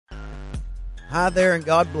Hi there and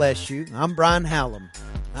God bless you. I'm Brian Hallam.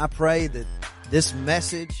 I pray that this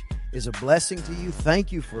message is a blessing to you.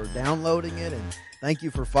 Thank you for downloading it, and thank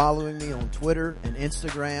you for following me on Twitter and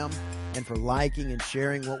Instagram and for liking and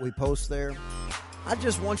sharing what we post there. I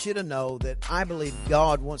just want you to know that I believe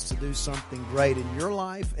God wants to do something great in your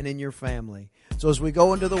life and in your family. So as we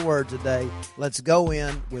go into the Word today, let's go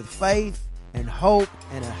in with faith and hope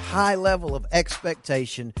and a high level of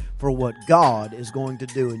expectation for what God is going to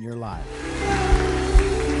do in your life.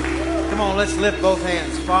 Come on, let's lift both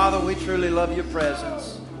hands. Father, we truly love your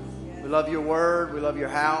presence. We love your word. We love your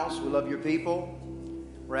house. We love your people.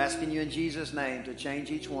 We're asking you in Jesus' name to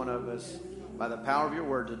change each one of us by the power of your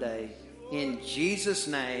word today. In Jesus'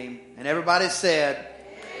 name. And everybody said,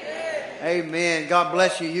 Amen. Amen. God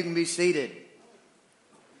bless you. You can be seated.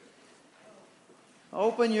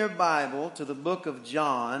 Open your Bible to the book of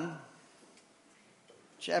John,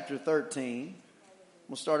 chapter 13.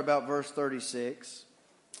 We'll start about verse 36.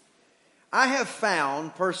 I have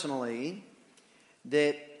found personally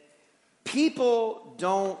that people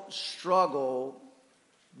don't struggle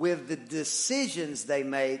with the decisions they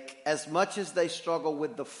make as much as they struggle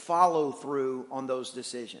with the follow through on those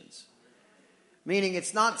decisions. Meaning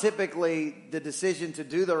it's not typically the decision to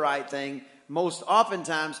do the right thing. Most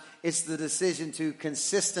oftentimes it's the decision to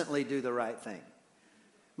consistently do the right thing.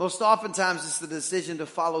 Most oftentimes it's the decision to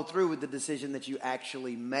follow through with the decision that you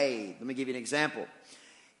actually made. Let me give you an example.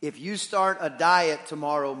 If you start a diet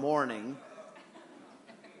tomorrow morning,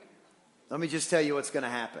 let me just tell you what's going to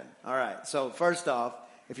happen. All right. So first off,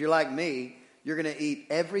 if you're like me, you're going to eat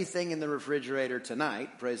everything in the refrigerator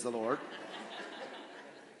tonight. Praise the Lord.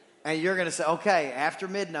 And you're going to say, okay, after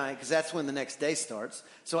midnight, because that's when the next day starts.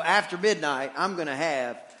 So after midnight, I'm going to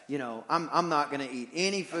have, I'm not going to eat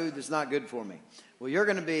any food that's not good for me. Well, you're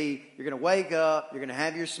going to wake up, you're going to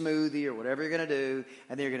have your smoothie or whatever you're going to do,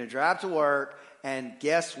 and then you're going to drive to work. And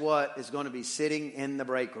guess what is going to be sitting in the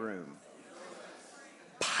break room?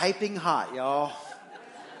 Piping hot, y'all.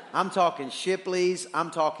 I'm talking Shipley's. I'm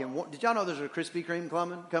talking... Did y'all know there's a Krispy Kreme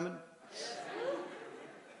coming?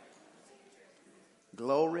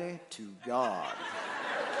 Glory to God.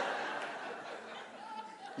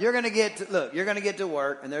 You're going to get to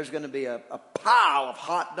work, and there's going to be a pile of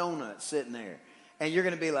hot donuts sitting there. And you're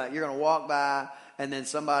going to walk by, and then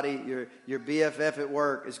somebody, your BFF at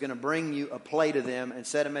work, is going to bring you a plate of them and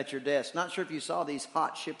set them at your desk. Not sure if you saw these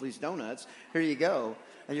hot Shipley's donuts. Here you go.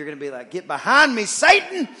 And you're going to be like, get behind me,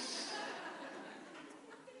 Satan!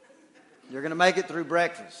 You're going to make it through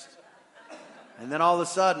breakfast. And then all of a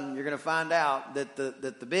sudden, you're going to find out that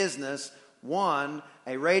the business won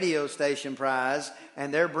a radio station prize,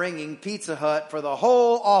 and they're bringing Pizza Hut for the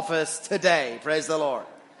whole office today. Praise the Lord.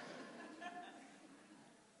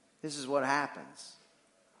 This is what happens.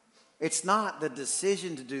 It's not the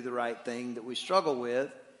decision to do the right thing that we struggle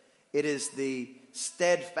with. It is the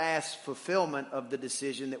steadfast fulfillment of the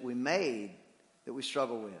decision that we made that we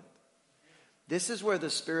struggle with. This is where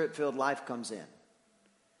the Spirit-filled life comes in.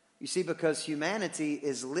 You see, because humanity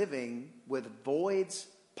is living with voids,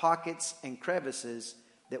 pockets, and crevices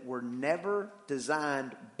that were never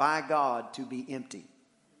designed by God to be empty.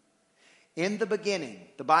 In the beginning,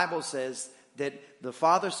 the Bible says that the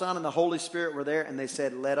Father, Son, and the Holy Spirit were there, and they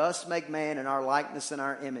said, let us make man in our likeness and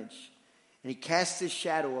our image. And he cast his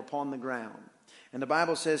shadow upon the ground. And the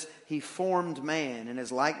Bible says he formed man in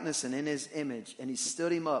his likeness and in his image, and he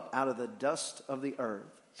stood him up out of the dust of the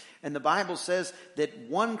earth. And the Bible says that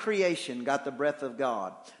one creation got the breath of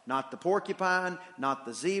God. Not the porcupine, not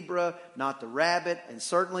the zebra, not the rabbit, and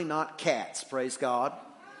certainly not cats, praise God.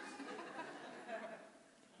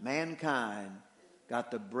 Mankind got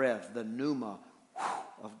the breath, the pneuma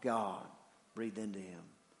of God breathed into him.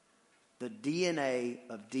 The DNA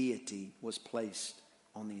of deity was placed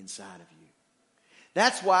on the inside of you.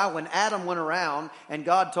 That's why when Adam went around and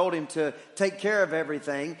God told him to take care of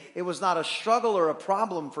everything, it was not a struggle or a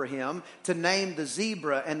problem for him to name the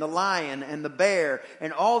zebra and the lion and the bear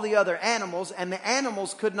and all the other animals. And the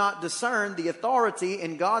animals could not discern the authority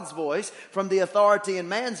in God's voice from the authority in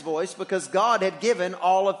man's voice, because God had given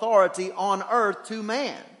all authority on earth to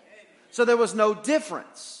man. So there was no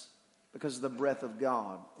difference because of the breath of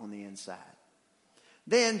God on the inside.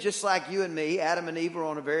 Then, just like you and me, Adam and Eve were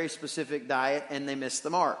on a very specific diet, and they missed the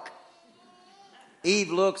mark. Eve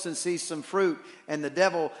looks and sees some fruit, and the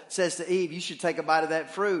devil says to Eve, you should take a bite of that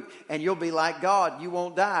fruit, and you'll be like God. You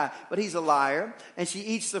won't die. But he's a liar. And she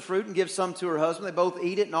eats the fruit and gives some to her husband. They both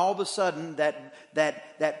eat it, and all of a sudden,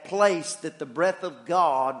 that place that the breath of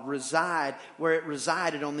God where it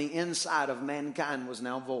resided on the inside of mankind, was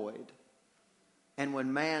now void. And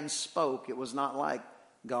when man spoke, it was not like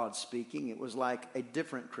God speaking. It was like a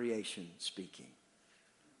different creation speaking.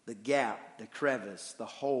 The gap, the crevice, the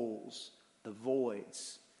holes, the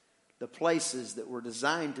voids, the places that were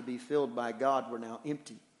designed to be filled by God were now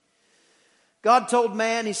empty. God told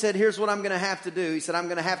man, he said, here's what I'm going to have to do. He said, I'm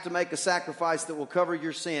going to have to make a sacrifice that will cover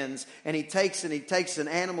your sins. And he takes an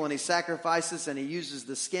animal and he sacrifices and he uses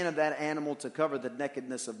the skin of that animal to cover the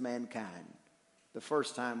nakedness of mankind. The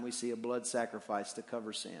first time we see a blood sacrifice to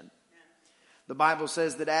cover sin. The Bible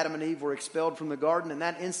says that Adam and Eve were expelled from the garden, and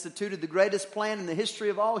that instituted the greatest plan in the history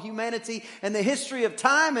of all humanity and the history of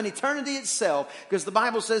time and eternity itself. Because the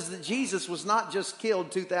Bible says that Jesus was not just killed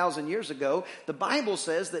 2,000 years ago. The Bible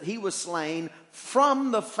says that he was slain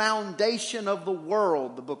from the foundation of the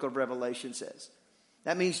world, the book of Revelation says.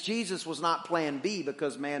 That means Jesus was not plan B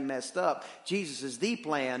because man messed up. Jesus is the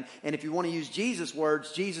plan. And if you want to use Jesus'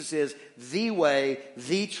 words, Jesus is the way,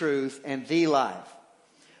 the truth, and the life.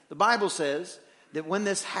 The Bible says that when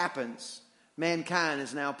this happens, mankind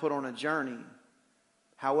is now put on a journey.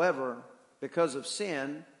 However, because of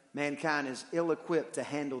sin, mankind is ill-equipped to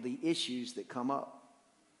handle the issues that come up.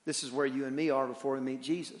 This is where you and me are before we meet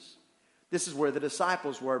Jesus. This is where the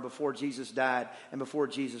disciples were before Jesus died and before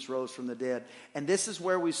Jesus rose from the dead. And this is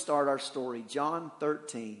where we start our story. John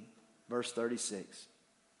 13, verse 36.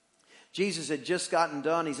 Jesus had just gotten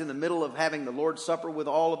done. He's in the middle of having the Lord's Supper with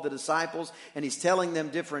all of the disciples. And he's telling them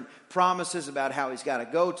different promises about how he's got to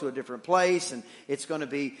go to a different place. And it's going to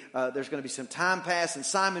be, there's going to be some time pass. And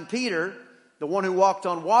Simon Peter, the one who walked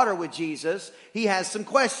on water with Jesus, he has some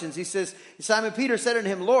questions. He says, Simon Peter said unto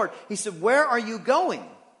him, Lord, he said, where are you going?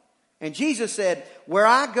 And Jesus said, where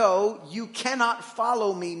I go, you cannot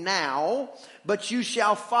follow me now, but you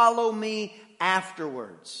shall follow me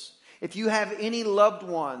afterwards. If you have any loved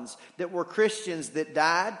ones that were Christians that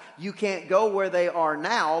died, you can't go where they are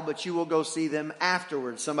now, but you will go see them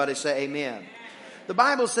afterwards. Somebody say amen. The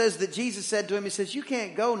Bible says that Jesus said to him, he says, you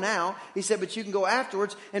can't go now. He said, but you can go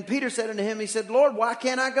afterwards. And Peter said unto him, he said, Lord, why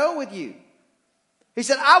can't I go with you? He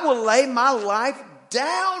said, I will lay my life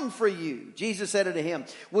down for you. Jesus said unto him,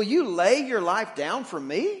 will you lay your life down for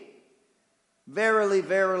me? Verily,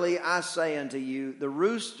 verily, I say unto you, the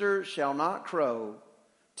rooster shall not crow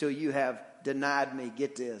till you have denied me,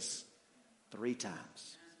 get this, 3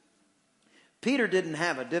 times. Peter didn't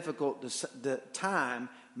have a difficult time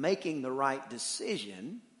making the right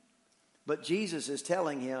decision, but Jesus is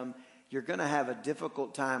telling him, you're going to have a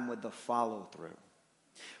difficult time with the follow through.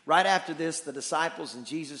 Right after this, the disciples and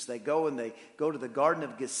Jesus, they go to the Garden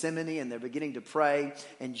of Gethsemane and they're beginning to pray.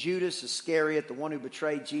 And Judas Iscariot, the one who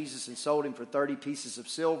betrayed Jesus and sold him for 30 pieces of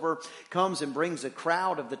silver, comes and brings a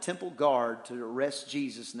crowd of the temple guard to arrest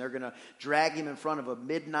Jesus. And they're going to drag him in front of a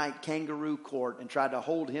midnight kangaroo court and try to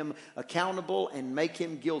hold him accountable and make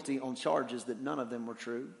him guilty on charges that none of them were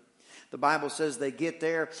true. The Bible says they get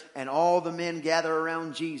there and all the men gather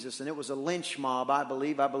around Jesus. And it was a lynch mob, I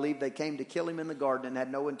believe. I believe they came to kill him in the garden and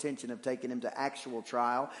had no intention of taking him to actual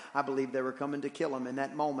trial. I believe they were coming to kill him in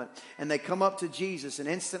that moment. And they come up to Jesus. And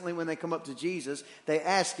instantly when they come up to Jesus, they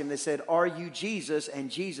ask him, they said, are you Jesus?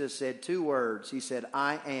 And Jesus said 2 words. He said,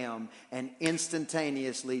 I am. And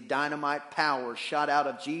instantaneously dynamite power shot out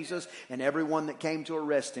of Jesus. And everyone that came to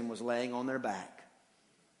arrest him was laying on their back.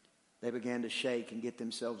 They began to shake and get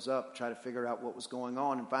themselves up, try to figure out what was going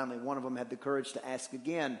on. And finally, one of them had the courage to ask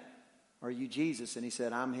again, are you Jesus? And he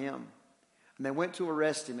said, I'm him. And they went to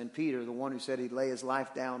arrest him. And Peter, the one who said he'd lay his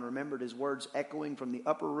life down, remembered his words echoing from the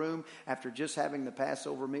upper room after just having the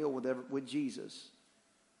Passover meal with Jesus.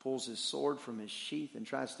 Pulls his sword from his sheath and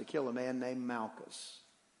tries to kill a man named Malchus,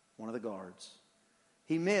 one of the guards.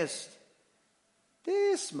 He missed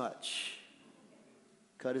this much.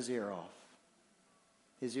 Cut his ear off.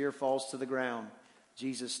 His ear falls to the ground.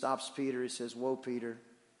 Jesus stops Peter. He says, whoa, Peter,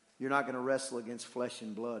 you're not going to wrestle against flesh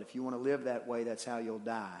and blood. If you want to live that way, that's how you'll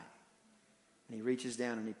die. And he reaches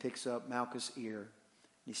down and he picks up Malchus' ear. And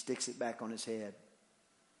he sticks it back on his head.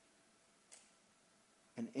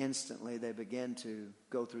 And instantly they begin to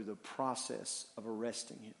go through the process of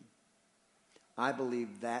arresting him. I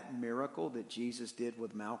believe that miracle that Jesus did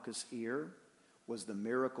with Malchus' ear was the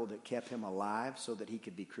miracle that kept him alive so that he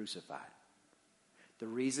could be crucified. The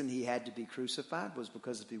reason he had to be crucified was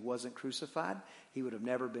because if he wasn't crucified, he would have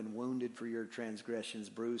never been wounded for your transgressions,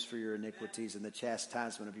 bruised for your iniquities, and the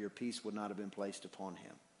chastisement of your peace would not have been placed upon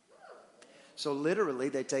him. So literally,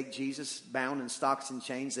 they take Jesus bound in stocks and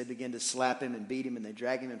chains. They begin to slap him and beat him, and they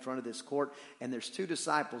drag him in front of this court. And there's 2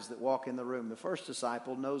 disciples that walk in the room. The first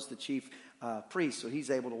disciple knows the chief priest, so he's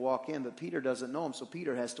able to walk in, but Peter doesn't know him, so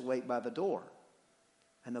Peter has to wait by the door.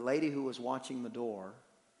 And the lady who was watching the door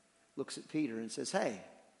looks at Peter and says, hey,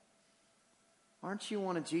 aren't you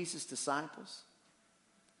one of Jesus' disciples?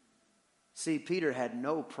 See, Peter had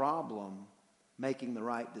no problem making the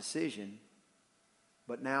right decision,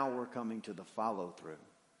 but now we're coming to the follow through.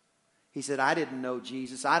 He said, I didn't know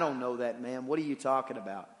Jesus. I don't know that man. What are you talking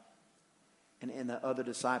about? And the other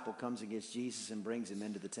disciple comes against Jesus and brings him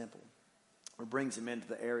into the temple, or brings him into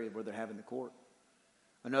the area where they're having the court.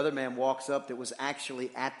 Another man walks up that was actually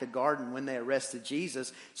at the garden when they arrested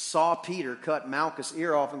Jesus, saw Peter cut Malchus'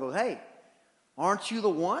 ear off and goes, hey, aren't you the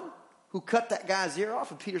one who cut that guy's ear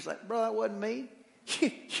off? And Peter's like, bro, that wasn't me.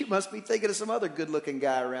 You must be thinking of some other good-looking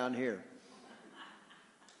guy around here.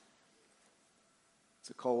 It's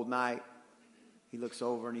a cold night. He looks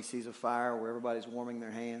over and he sees a fire where everybody's warming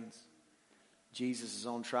their hands. Jesus is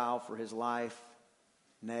on trial for his life.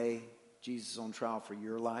 Nay, Jesus is on trial for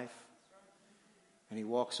your life. And he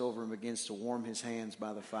walks over and begins to warm his hands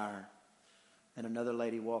by the fire. And another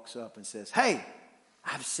lady walks up and says, hey,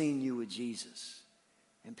 I've seen you with Jesus.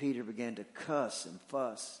 And Peter began to cuss and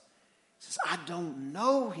fuss. He says, I don't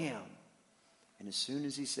know him. And as soon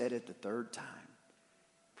as he said it the third time,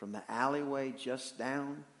 from the alleyway just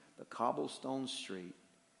down the cobblestone street,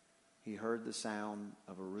 he heard the sound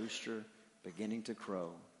of a rooster beginning to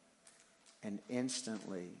crow. And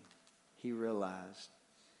instantly he realized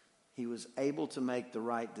he was able to make the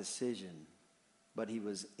right decision, but he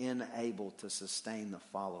was unable to sustain the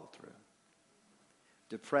follow-through.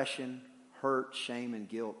 Depression, hurt, shame, and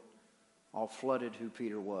guilt all flooded who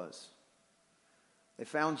Peter was. They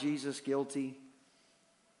found Jesus guilty.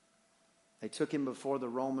 They took him before the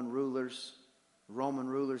Roman rulers. The Roman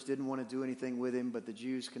rulers didn't want to do anything with him, but the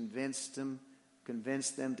Jews convinced them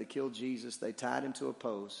to kill Jesus. They tied him to a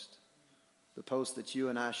post, the post that you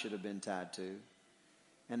and I should have been tied to.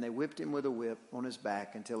 And they whipped him with a whip on his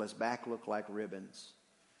back until his back looked like ribbons.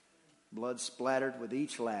 Blood splattered with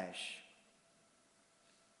each lash.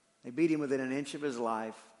 They beat him within an inch of his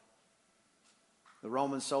life. The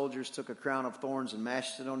Roman soldiers took a crown of thorns and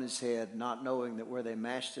mashed it on his head, not knowing that where they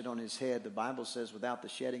mashed it on his head, the Bible says, without the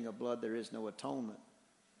shedding of blood, there is no atonement.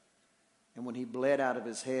 And when he bled out of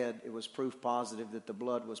his head, it was proof positive that the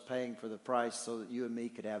blood was paying for the price so that you and me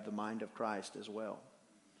could have the mind of Christ as well.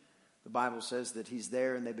 The Bible says that he's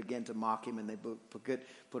there, and they began to mock him, and they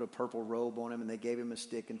put a purple robe on him, and they gave him a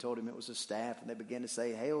stick and told him it was a staff, and they began to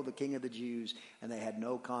say, "Hail the King of the Jews," and they had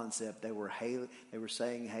no concept. They were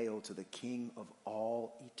saying hail to the King of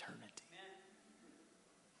all eternity.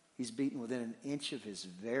 He's beaten within an inch of his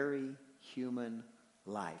very human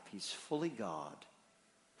life. He's fully God,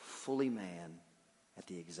 fully man at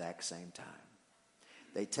the exact same time.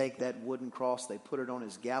 They take that wooden cross, they put it on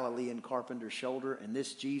his Galilean carpenter's shoulder, and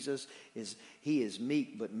this Jesus is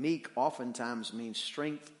meek, but meek oftentimes means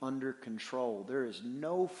strength under control. There is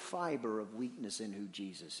no fiber of weakness in who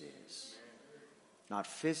Jesus is. Not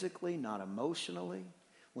physically, not emotionally.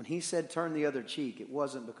 When he said turn the other cheek, it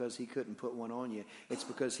wasn't because he couldn't put one on you. It's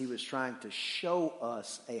because he was trying to show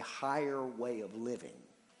us a higher way of living.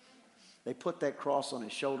 They put that cross on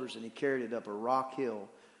his shoulders and he carried it up a rock hill.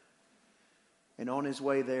 And on his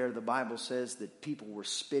way there, the Bible says that people were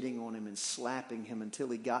spitting on him and slapping him until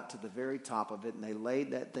he got to the very top of it. And they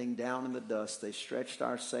laid that thing down in the dust. They stretched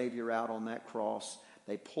our Savior out on that cross.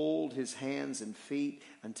 They pulled his hands and feet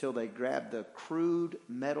until they grabbed the crude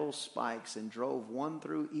metal spikes and drove one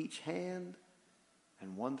through each hand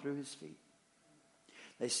and one through his feet.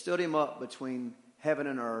 They stood him up between heaven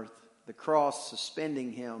and earth, the cross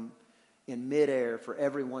suspending him in midair for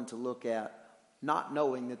everyone to look at, not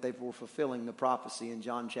knowing that they were fulfilling the prophecy in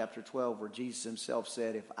John chapter 12 where Jesus himself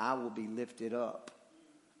said, "If I will be lifted up,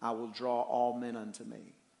 I will draw all men unto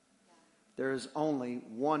me." There is only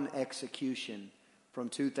one execution from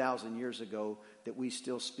 2,000 years ago that we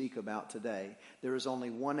still speak about today. There is only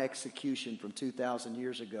one execution from 2,000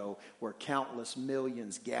 years ago where countless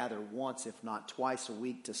millions gather once, if not twice a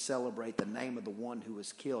week to celebrate the name of the one who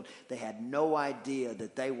was killed. They had no idea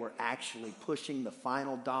that they were actually pushing the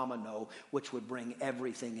final domino, which would bring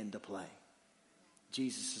everything into play.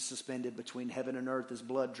 Jesus is suspended between heaven and earth, his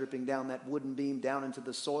blood dripping down that wooden beam down into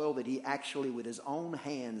the soil that he actually with his own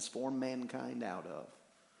hands formed mankind out of.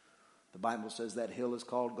 The Bible says that hill is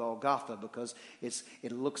called Golgotha because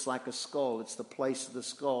it looks like a skull. It's the place of the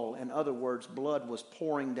skull. In other words, blood was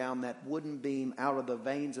pouring down that wooden beam out of the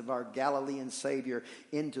veins of our Galilean Savior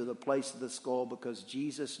into the place of the skull because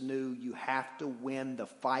Jesus knew you have to win the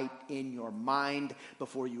fight in your mind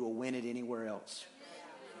before you will win it anywhere else.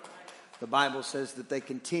 The Bible says that they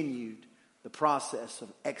continued the process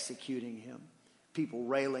of executing him, people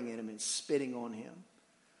railing at him and spitting on him.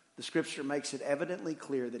 The scripture makes it evidently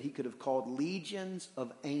clear that he could have called legions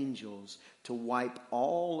of angels to wipe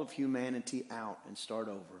all of humanity out and start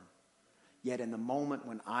over. Yet in the moment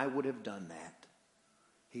when I would have done that,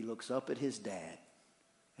 he looks up at his dad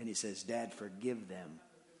and he says, Dad, forgive them.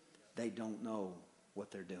 They don't know what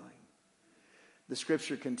they're doing. The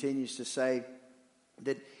scripture continues to say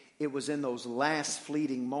that it was in those last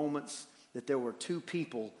fleeting moments that there were two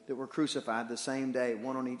people that were crucified the same day,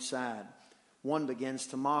 one on each side. One begins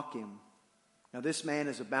to mock him. Now this man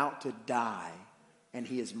is about to die and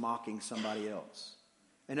he is mocking somebody else.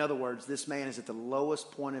 In other words, this man is at the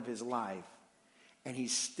lowest point of his life and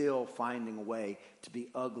he's still finding a way to be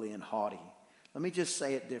ugly and haughty. Let me just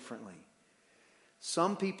say it differently.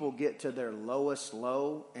 Some people get to their lowest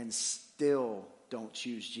low and still don't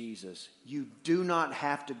choose Jesus. You do not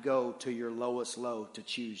have to go to your lowest low to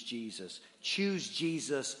choose Jesus. Choose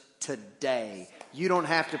Jesus today. You don't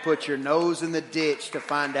have to put your nose in the ditch to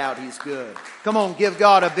find out he's good. Come on, give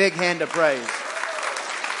God a big hand of praise.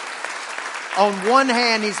 On one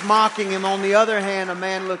hand, he's mocking him. On the other hand, a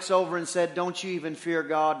man looks over and said, don't you even fear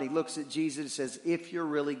God? And he looks at Jesus and says, if you're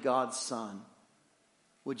really God's son,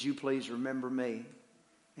 would you please remember me?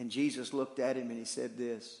 And Jesus looked at him and he said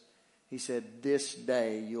this. He said, this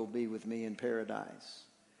day you'll be with me in paradise.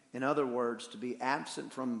 In other words, to be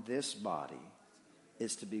absent from this body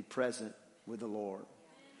is to be present with the Lord.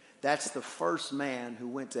 That's the first man who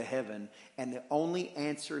went to heaven. And the only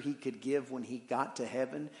answer he could give when he got to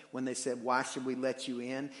heaven, when they said, why should we let you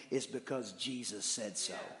in? Is because Jesus said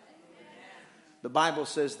so. The Bible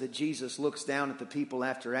says that Jesus looks down at the people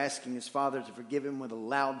after asking his Father to forgive him with a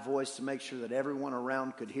loud voice to make sure that everyone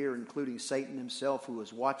around could hear, including Satan himself, who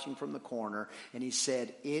was watching from the corner. And he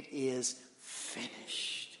said, it is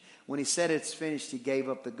finished. When he said it's finished, he gave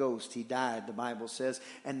up the ghost. He died, the Bible says.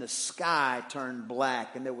 And the sky turned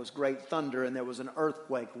black, and there was great thunder, and there was an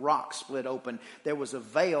earthquake. Rocks split open. There was a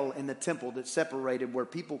veil in the temple that separated where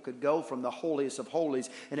people could go from the holiest of holies.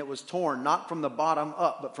 And it was torn, not from the bottom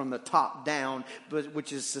up, but from the top down,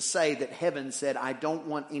 which is to say that heaven said, I don't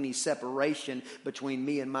want any separation between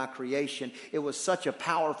me and my creation. It was such a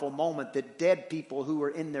powerful moment that dead people who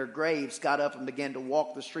were in their graves got up and began to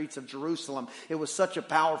walk the streets of Jerusalem. It was such a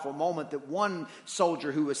powerful moment that one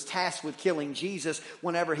soldier who was tasked with killing Jesus,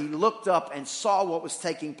 whenever he looked up and saw what was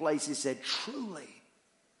taking place, he said, truly,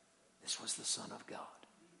 this was the Son of God.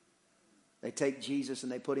 They take Jesus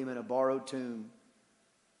and they put him in a borrowed tomb.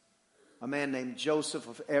 A man named Joseph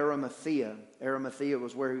of Arimathea. Arimathea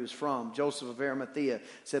was where he was from. Joseph of Arimathea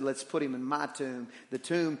said, let's put him in my tomb. The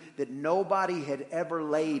tomb that nobody had ever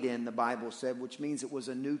laid in, the Bible said, which means it was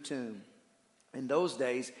a new tomb. In those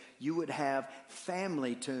days, you would have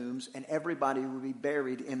family tombs and everybody would be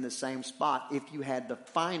buried in the same spot if you had the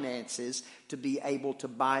finances to be able to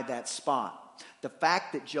buy that spot. The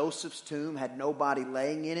fact that Joseph's tomb had nobody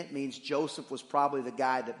laying in it means Joseph was probably the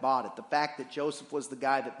guy that bought it. The fact that Joseph was the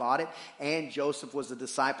guy that bought it and Joseph was a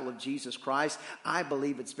disciple of Jesus Christ, I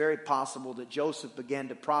believe it's very possible that Joseph began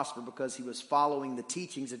to prosper because he was following the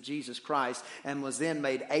teachings of Jesus Christ and was then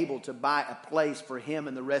made able to buy a place for him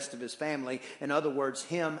and the rest of his family. In other words,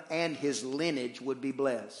 him and his lineage would be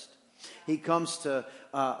blessed. He comes to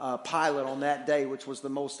Pilate on that day, which was the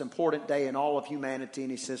most important day in all of humanity, and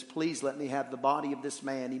he says, please let me have the body of this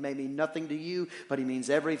man. He may mean nothing to you, but he means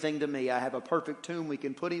everything to me. I have a perfect tomb we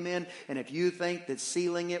can put him in, and if you think that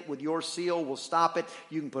sealing it with your seal will stop it,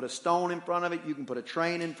 you can put a stone in front of it, you can put a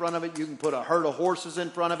train in front of it, you can put a herd of horses in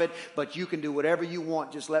front of it, but you can do whatever you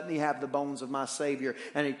want. Just let me have the bones of my Savior.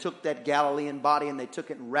 And he took that Galilean body, and they took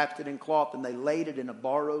it and wrapped it in cloth, and they laid it in a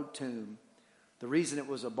borrowed tomb. The reason it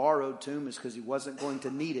was a borrowed tomb is because he wasn't going to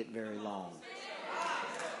need it very long.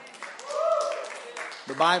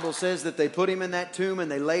 The Bible says that they put him in that tomb and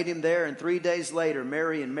they laid him there. And 3 days later,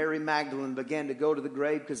 Mary and Mary Magdalene began to go to the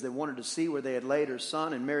grave because they wanted to see where they had laid her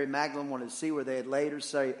son. And Mary Magdalene wanted to see where they had laid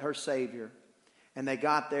her Savior. And they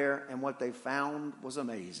got there and what they found was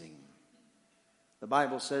amazing. The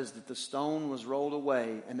Bible says that the stone was rolled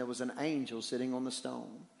away and there was an angel sitting on the stone.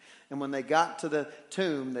 And when they got to the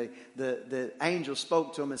tomb, the angel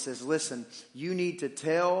spoke to him and says, listen, you need to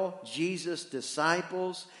tell Jesus'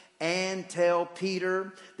 disciples and tell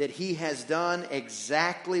Peter that he has done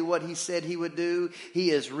exactly what he said he would do.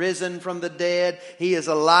 He is risen from the dead. He is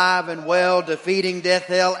alive and well, defeating death,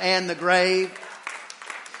 hell, and the grave.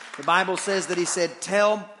 The Bible says that he said,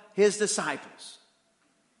 tell his disciples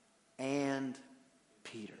and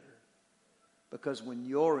Peter. Because when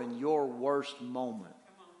you're in your worst moment,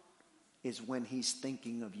 is when he's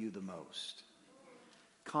thinking of you the most.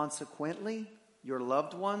 Consequently, your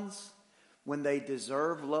loved ones, when they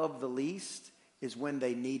deserve love the least, is when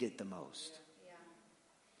they need it the most. Yeah.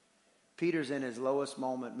 Peter's in his lowest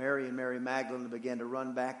moment. Mary and Mary Magdalene begin to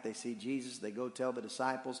run back. They see Jesus. They go tell the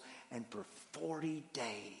disciples. And for 40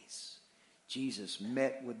 days, Jesus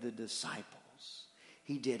met with the disciples.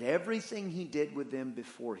 He did everything he did with them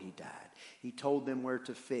before he died. He told them where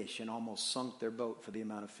to fish and almost sunk their boat for the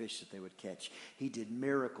amount of fish that they would catch. He did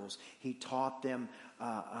miracles. He taught them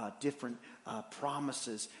different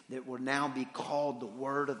promises that will now be called the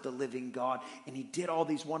Word of the living God. And he did all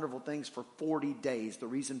these wonderful things for 40 days. The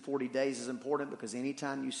reason 40 days is important because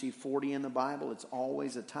anytime you see 40 in the Bible, it's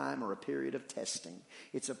always a time or a period of testing.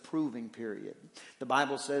 It's a proving period. The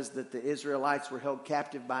Bible says that the Israelites were held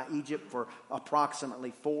captive by Egypt for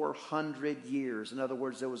approximately 400 years. In other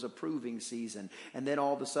words, there was a proving season. And then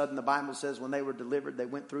all of a sudden, the Bible says when they were delivered, they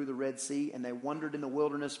went through the Red Sea and they wandered in the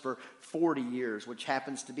wilderness for 40 years, which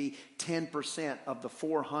happens to be 10% of the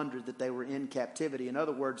 400 that they were in captivity. In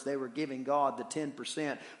other words, they were giving God the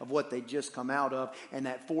 10% of what they'd just come out of. And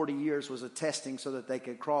that 40 years was a testing so that they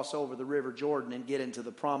could cross over the River Jordan and get into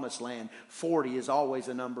the promised land. 40 is always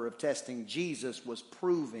a number of testing. Jesus was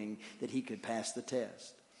proving that he could pass the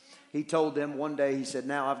test. He told them one day, he said,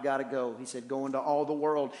 now I've got to go. He said, go into all the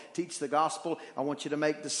world, teach the gospel. I want you to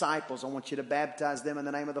make disciples. I want you to baptize them in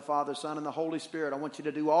the name of the Father, Son, and the Holy Spirit. I want you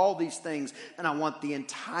to do all these things. And I want the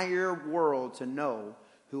entire world to know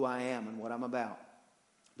who I am and what I'm about.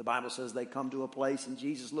 The Bible says they come to a place and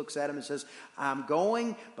Jesus looks at him and says, I'm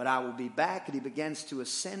going, but I will be back. And he begins to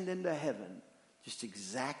ascend into heaven, just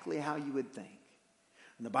exactly how you would think.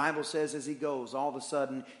 And the Bible says as he goes, all of a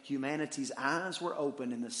sudden, humanity's eyes were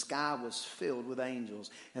opened and the sky was filled with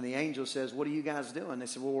angels. And the angel says, what are you guys doing? They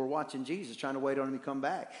said, well, we're watching Jesus, trying to wait on him to come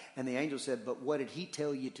back. And the angel said, but what did he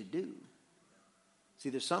tell you to do?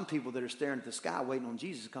 See, there's some people that are staring at the sky waiting on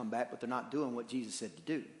Jesus to come back, but they're not doing what Jesus said to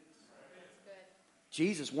do.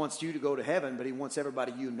 Jesus wants you to go to heaven, but he wants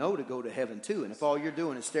everybody you know to go to heaven too. And if all you're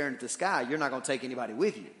doing is staring at the sky, you're not going to take anybody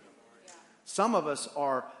with you. Some of us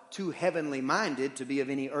are too heavenly minded to be of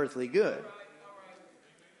any earthly good.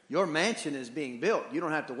 Your mansion is being built. You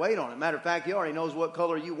don't have to wait on it. Matter of fact, he already knows what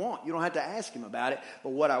color you want. You don't have to ask him about it. But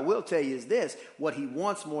what I will tell you is this. What he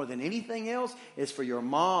wants more than anything else is for your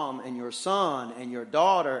mom and your son and your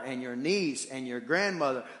daughter and your niece and your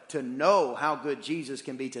grandmother to know how good Jesus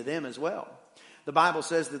can be to them as well. The Bible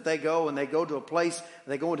says that they go to a place,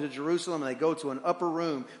 they go into Jerusalem and they go to an upper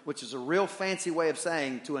room, which is a real fancy way of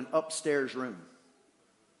saying to an upstairs room.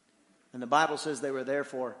 And the Bible says they were there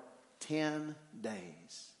for 10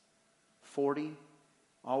 days. 40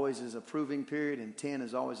 always is a proving period, and 10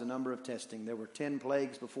 is always a number of testing. There were 10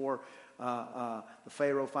 plagues before the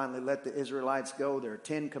Pharaoh finally let the Israelites go. There are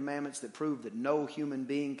 10 commandments that prove that no human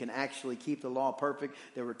being can actually keep the law perfect.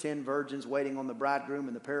 There were 10 virgins waiting on the bridegroom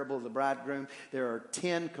in the parable of the bridegroom. There are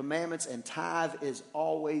 10 commandments, and tithe is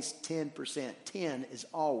always 10%. 10 is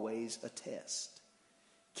always a test.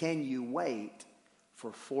 Can you wait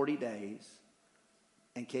for 40 days,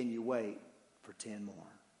 and can you wait for 10 more?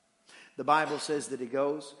 The Bible says that he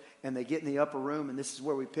goes, and they get in the upper room, and this is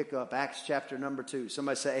where we pick up Acts chapter number 2.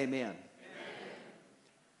 Somebody say amen. Amen.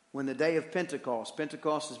 When the day of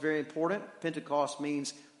Pentecost is very important. Pentecost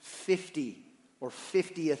means 50 or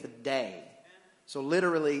 50th day. So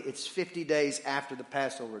literally, it's 50 days after the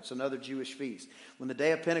Passover. It's another Jewish feast. When the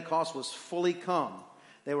day of Pentecost was fully come,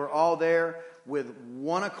 they were all there with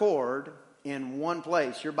one accord in one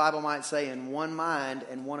place. Your Bible might say in one mind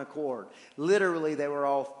and one accord. Literally, they were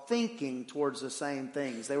all thinking towards the same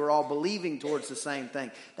things. They were all believing towards the same thing.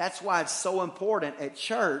 That's why it's so important at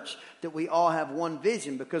church that we all have one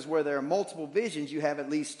vision, because where there are multiple visions, you have at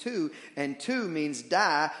least two, and two means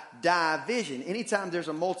division. Anytime there's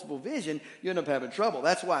a multiple vision, you end up having trouble.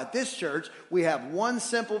 That's why at this church, we have one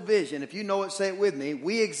simple vision. If you know it, say it with me.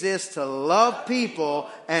 We exist to love people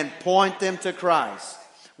and point them to Christ.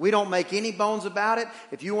 We don't make any bones about it.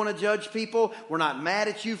 If you want to judge people, we're not mad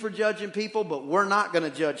at you for judging people, but we're not going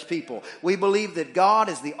to judge people. We believe that God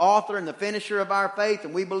is the author and the finisher of our faith,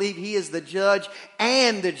 and we believe he is the judge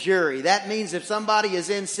and the jury. That means if somebody is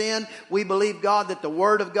in sin, we believe, God, that the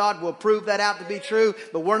word of God will prove that out to be true,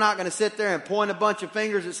 but we're not going to sit there and point a bunch of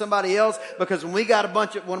fingers at somebody else, because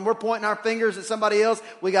when we're pointing our fingers at somebody else,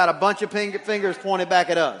 we got a bunch of fingers pointed back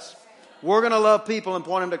at us. We're going to love people and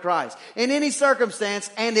point them to Christ in any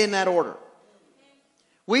circumstance and in that order.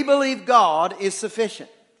 We believe God is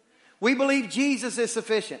sufficient. We believe Jesus is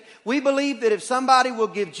sufficient. We believe that if somebody will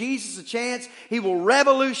give Jesus a chance, he will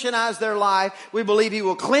revolutionize their life. We believe he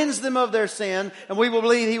will cleanse them of their sin, and we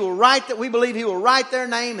believe he will write their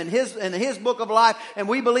name in his book of life, and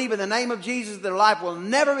we believe in the name of Jesus their life will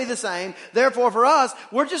never be the same. Therefore, for us,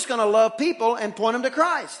 we're just going to love people and point them to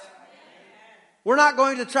Christ. We're not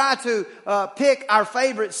going to try to pick our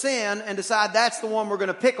favorite sin and decide that's the one we're going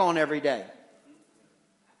to pick on every day.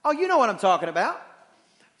 Oh, you know what I'm talking about.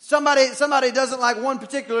 Somebody doesn't like one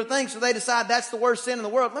particular thing, so they decide that's the worst sin in the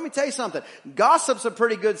world. Let me tell you something. Gossip's a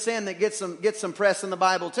pretty good sin that gets some press in the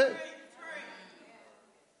Bible too.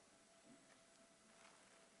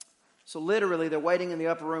 So literally, they're waiting in the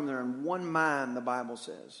upper room. They're in one mind, the Bible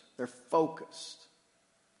says. They're focused.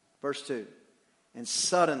 Verse 2. And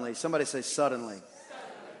suddenly, somebody say suddenly.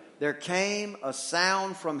 There came a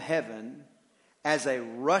sound from heaven as a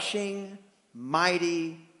rushing,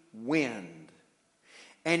 mighty wind.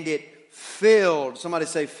 And it filled, somebody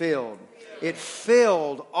say filled. It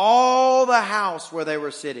filled all the house where they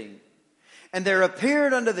were sitting. And there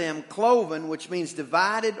appeared unto them cloven, which means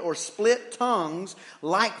divided or split tongues,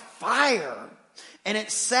 like fire. And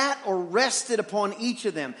it sat or rested upon each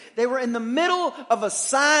of them. They were in the middle of a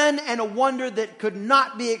sign and a wonder that could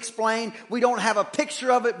not be explained. We don't have a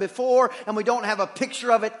picture of it before, and we don't have a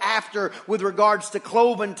picture of it after with regards to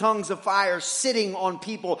cloven tongues of fire sitting on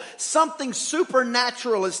people. Something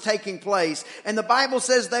supernatural is taking place. And the Bible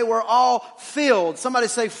says they were all filled. Somebody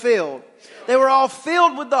say filled. They were all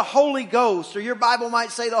filled with the Holy Ghost, or your Bible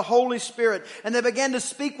might say the Holy Spirit. And they began to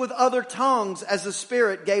speak with other tongues as the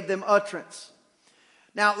Spirit gave them utterance.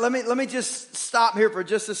 Now, let me just stop here for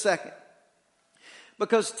just a second.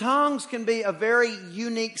 Because tongues can be a very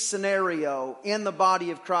unique scenario in the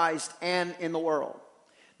body of Christ and in the world.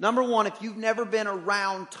 Number one, if you've never been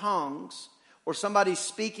around tongues or somebody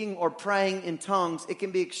speaking or praying in tongues, it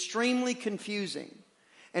can be extremely confusing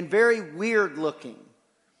and very weird looking.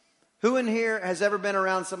 Who in here has ever been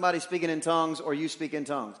around somebody speaking in tongues or you speak in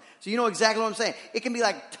tongues? So you know exactly what I'm saying. It can be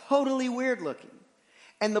like totally weird looking.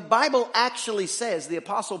 And the Bible actually says, the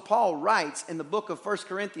Apostle Paul writes in the book of 1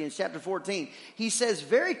 Corinthians chapter 14, he says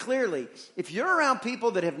very clearly, if you're around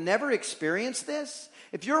people that have never experienced this,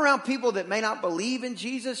 if you're around people that may not believe in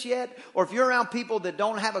Jesus yet, or if you're around people that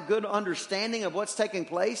don't have a good understanding of what's taking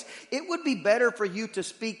place, it would be better for you to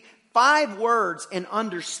speak 5 words in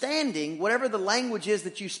understanding whatever the language is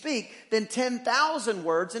that you speak than 10,000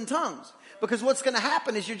 words in tongues. Because what's going to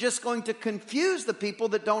happen is you're just going to confuse the people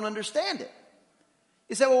that don't understand it.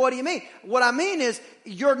 You say, well, what do you mean? What I mean is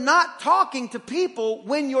you're not talking to people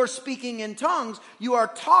when you're speaking in tongues. You are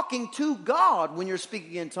talking to God when you're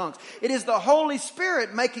speaking in tongues. It is the Holy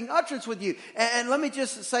Spirit making utterance with you. And let me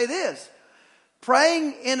just say this.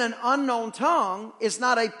 Praying in an unknown tongue is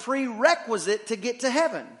not a prerequisite to get to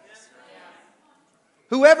heaven.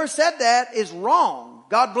 Whoever said that is wrong.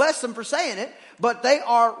 God bless them for saying it, but they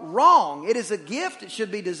are wrong. It is a gift. It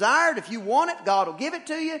should be desired. If you want it, God will give it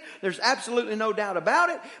to you. There's absolutely no doubt about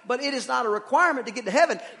it, but it is not a requirement to get to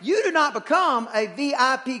heaven. You do not become a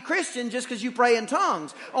VIP Christian just because you pray in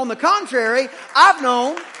tongues. On the contrary, I've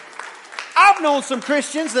known some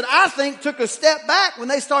Christians that I think took a step back when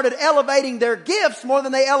they started elevating their gifts more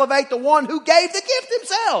than they elevate the one who gave the gift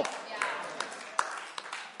himself.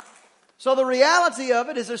 So the reality of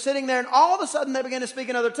it is they're sitting there and all of a sudden they begin to speak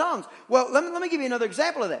in other tongues. Well, let me give you another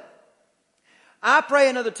example of that. I pray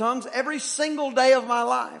in other tongues every single day of my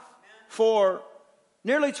life for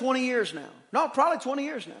nearly 20 years now. No, probably 20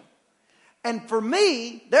 years now. And for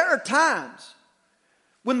me, there are times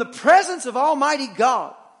when the presence of Almighty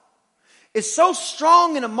God is so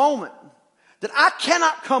strong in a moment that I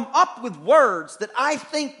cannot come up with words that I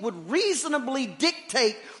think would reasonably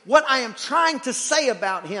dictate what I am trying to say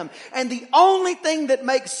about Him. And the only thing that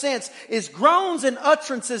makes sense is groans and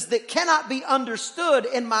utterances that cannot be understood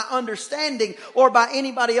in my understanding or by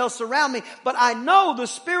anybody else around me. But I know the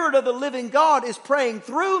Spirit of the living God is praying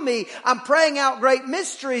through me. I'm praying out great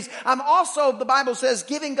mysteries. I'm also, the Bible says,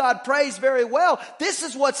 giving God praise very well. This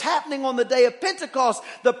is what's happening on the day of Pentecost.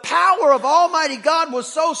 The power of Almighty God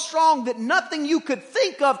was so strong that nothing you could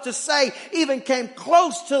think of to say even came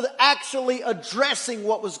close to actually addressing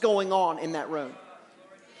what was going on in that room.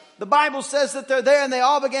 The Bible says that they're there and they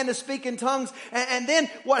all began to speak in tongues. And then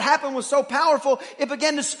what happened was so powerful, it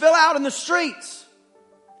began to spill out in the streets.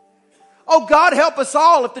 Oh, God help us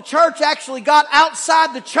all if the church actually got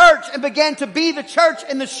outside the church and began to be the church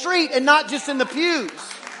in the street and not just in the pews.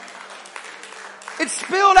 It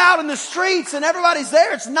spilled out in the streets and everybody's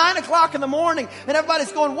there. It's 9 o'clock in the morning and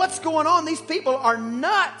everybody's going, what's going on? These people are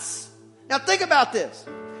nuts. Now think about this.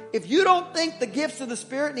 If you don't think the gifts of the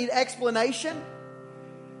Spirit need explanation,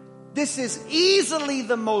 this is easily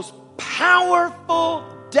the most powerful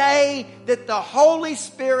day that the Holy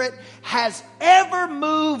Spirit has ever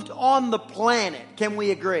moved on the planet. Can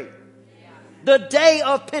we agree? The day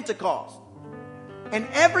of Pentecost. And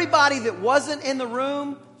everybody that wasn't in the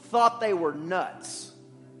room thought they were nuts.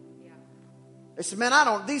 They said,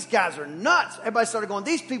 man, these guys are nuts. Everybody started going,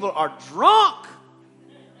 these people are drunk.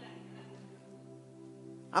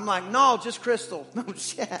 I'm like, no, just Crystal. No,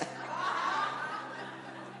 shit.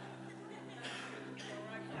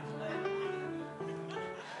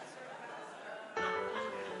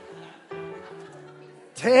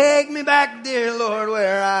 Take me back, dear Lord,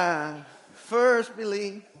 where I first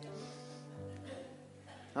believed.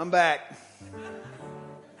 I'm back.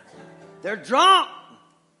 They're drunk.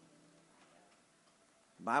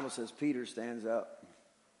 The Bible says Peter stands up.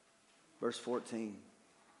 Verse 14.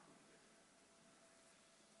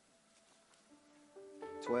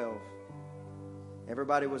 12.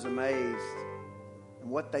 Everybody was amazed.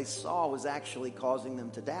 And what they saw was actually causing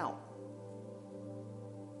them to doubt.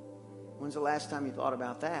 When's the last time you thought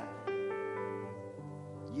about that?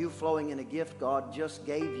 You flowing in a gift God just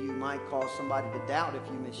gave you might cause somebody to doubt if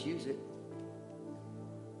you misuse it.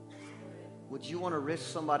 Would you want to risk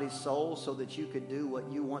somebody's soul so that you could do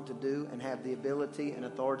what you want to do and have the ability and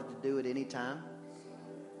authority to do it any time?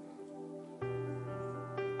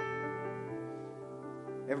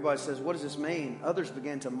 Everybody says, what does this mean? Others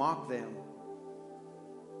began to mock them.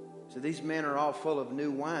 So these men are all full of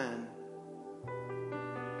new wine.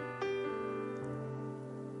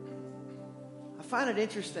 I find it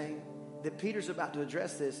interesting that Peter's about to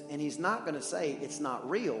address this, and he's not going to say it's not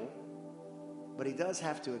real, but he does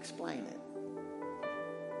have to explain it.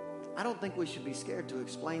 I don't think we should be scared to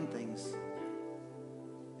explain things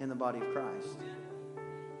in the body of Christ.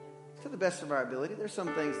 To the best of our ability, there's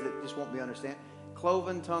some things that just won't be understood.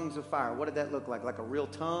 Cloven tongues of fire. What did that look like? Like a real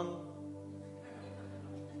tongue?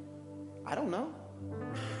 I don't know.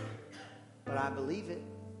 But I believe it.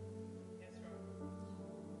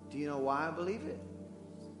 Do you know why I believe it?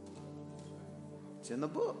 It's in the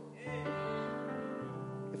book.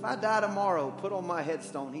 If I die tomorrow, put on my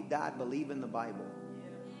headstone, he died believing the Bible.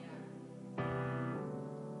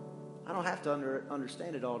 I don't have to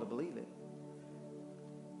understand it all to believe it.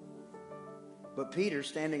 But Peter,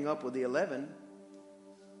 standing up with the 11,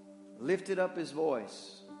 lifted up his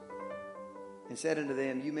voice and said unto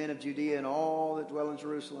them, you men of Judea and all that dwell in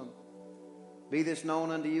Jerusalem, be this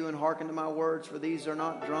known unto you, and hearken to my words, for these are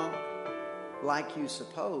not drunk like you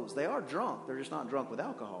suppose. They are drunk. They're just not drunk with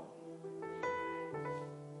alcohol.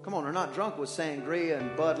 Come on, they're not drunk with sangria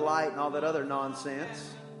and Bud Light and all that other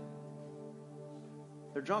nonsense.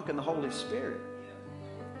 They're drunk in the Holy Spirit.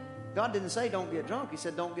 God didn't say don't get drunk. He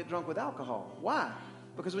said don't get drunk with alcohol. Why?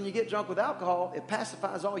 Because when you get drunk with alcohol, it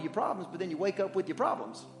pacifies all your problems, but then you wake up with your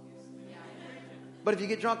problems. But if you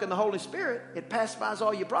get drunk in the Holy Spirit, it pacifies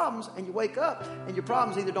all your problems, and you wake up, and your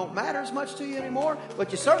problems either don't matter as much to you anymore,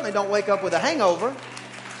 but you certainly don't wake up with a hangover.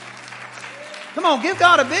 Come on, give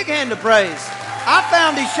God a big hand of praise. I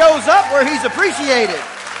found he shows up where he's appreciated.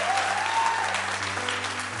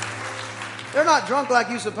 They're not drunk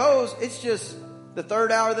like you suppose. It's just the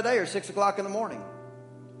third hour of the day or 6 o'clock in the morning.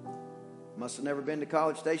 Must have never been to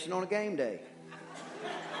College Station on a game day.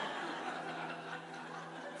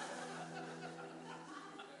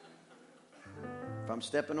 If I'm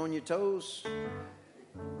stepping on your toes,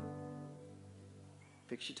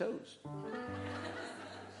 fix your toes.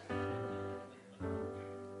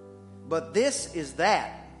 But this is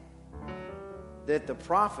that the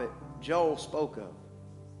prophet Joel spoke of.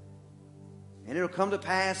 And it'll come to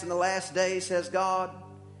pass in the last days, says God,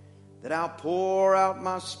 that I'll pour out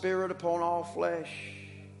my spirit upon all flesh.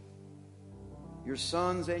 Your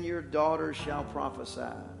sons and your daughters shall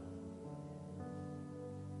prophesy.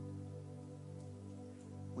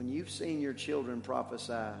 When you've seen your children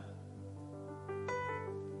prophesy,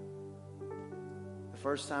 the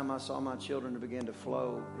first time I saw my children begin to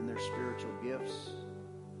flow in their spiritual gifts,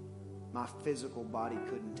 my physical body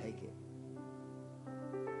couldn't take it.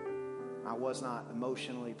 I was not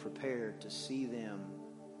emotionally prepared to see them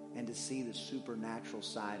and to see the supernatural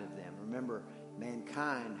side of them. Remember,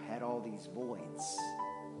 mankind had all these voids.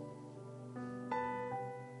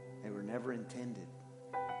 They were never intended.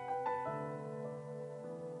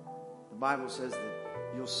 The Bible says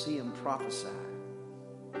that you'll see them prophesy.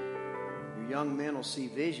 Your young men will see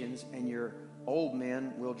visions, and your old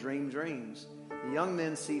men will dream dreams. The young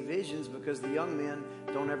men see visions because the young men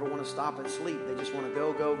don't ever want to stop and sleep. They just want to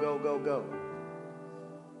go, go, go, go, go.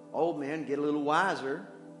 Old men get a little wiser,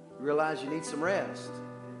 realize you need some rest.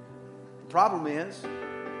 The problem is,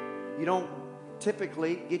 you don't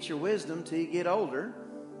typically get your wisdom till you get older.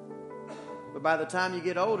 But by the time you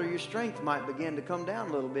get older, your strength might begin to come down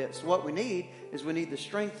a little bit. So what we need is we need the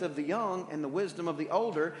strength of the young and the wisdom of the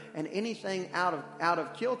older. And anything out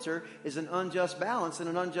of kilter is an unjust balance. And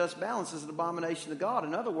an unjust balance is an abomination to God.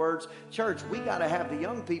 In other words, church, we got to have the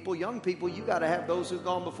young people. Young people, you got to have those who've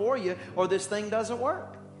gone before you, or this thing doesn't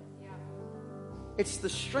work. Yeah. It's the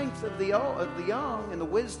strength of the young and the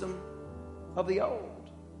wisdom of the old.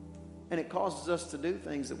 And it causes us to do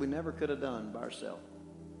things that we never could have done by ourselves.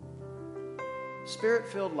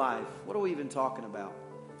 Spirit-filled life, what are we even talking about?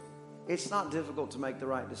 It's not difficult to make the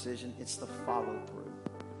right decision. It's the follow-through.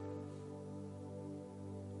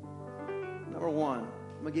 one,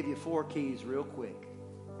 I'm going to give you 4 keys real quick.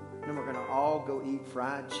 Then we're going to all go eat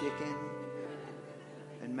fried chicken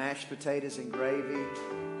and mashed potatoes and gravy.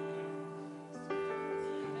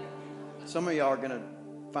 Some of y'all are going to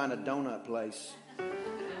find a donut place.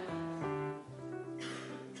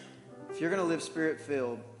 If you're going to live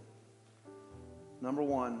Spirit-filled, number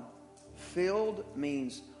 1, filled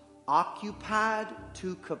means occupied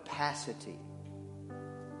to capacity.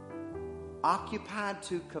 Occupied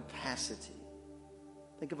to capacity.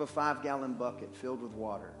 Think of a 5-gallon bucket filled with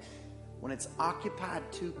water. When it's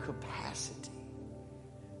occupied to capacity,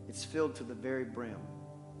 it's filled to the very brim.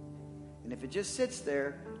 And if it just sits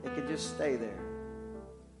there, it can just stay there.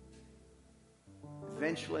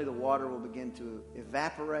 Eventually the water will begin to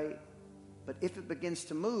evaporate. But if it begins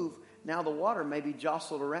to move, now the water may be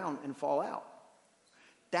jostled around and fall out.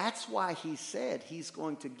 That's why he said he's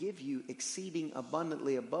going to give you exceeding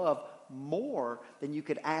abundantly above more than you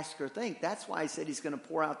could ask or think. That's why he said he's going to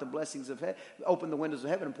pour out the blessings of heaven, open the windows of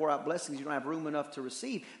heaven and pour out blessings you don't have room enough to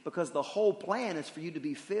receive, because the whole plan is for you to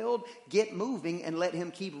be filled, get moving, and let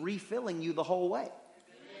him keep refilling you the whole way.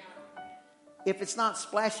 If it's not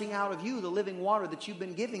splashing out of you the living water that you've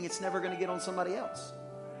been giving, it's never going to get on somebody else.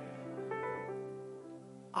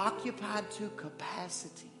 Occupied to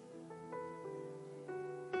capacity.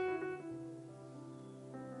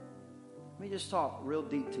 Let me just talk real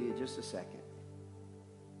deep to you just a second.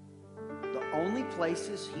 The only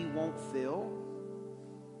places he won't fill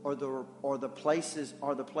are the places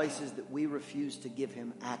that we refuse to give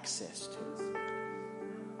him access to.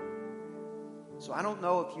 So I don't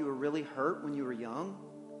know if you were really hurt when you were young.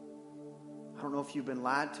 I don't know if you've been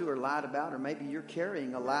lied to or lied about, or maybe you're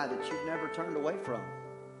carrying a lie that you've never turned away from.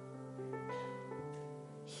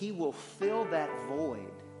 He will fill that void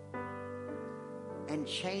and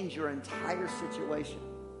change your entire situation.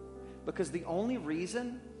 Because the only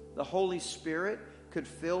reason the Holy Spirit could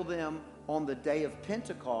fill them on the day of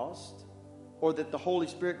Pentecost, or that the Holy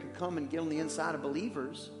Spirit could come and get on the inside of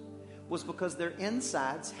believers, was because their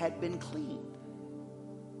insides had been cleaned.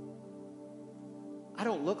 I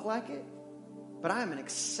don't look like it, but I am an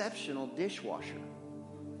exceptional dishwasher.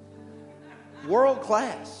 World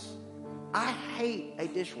class. I hate a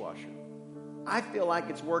dishwasher. I feel like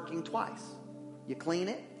it's working twice. You clean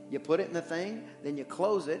it, you put it in the thing, then you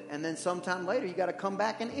close it, and then sometime later you got to come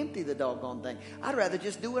back and empty the doggone thing. I'd rather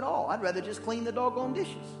just do it all. I'd rather just clean the doggone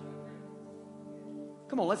dishes.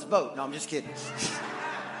 Come on, let's vote. No, I'm just kidding.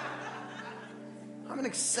 I'm an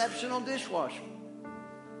exceptional dishwasher.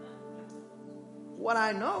 What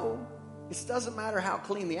I know, it doesn't matter how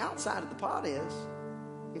clean the outside of the pot is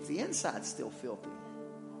if the inside's still filthy.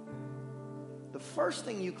 The first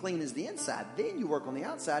thing you clean is the inside. Then you work on the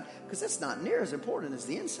outside, because it's not near as important as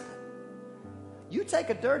the inside. You take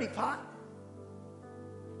a dirty pot,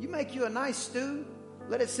 you make you a nice stew,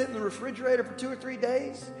 let it sit in the refrigerator for 2 or 3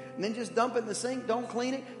 days, and then just dump it in the sink. Don't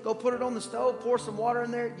clean it. Go put it on the stove, pour some water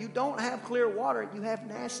in there. You don't have clear water. You have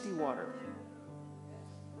nasty water.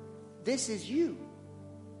 This is you.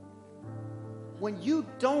 When you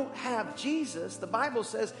don't have Jesus, the Bible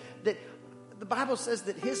says that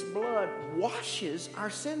his blood washes our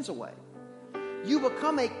sins away. You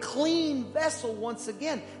become a clean vessel once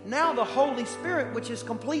again. Now the Holy Spirit, which is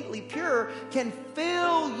completely pure, can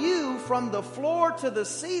fill you from the floor to the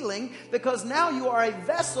ceiling, because now you are a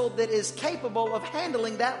vessel that is capable of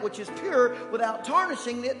handling that which is pure without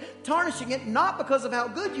tarnishing it, not because of how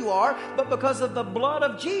good you are, but because of the blood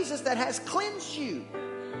of Jesus that has cleansed you.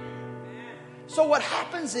 So what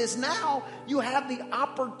happens is now you have the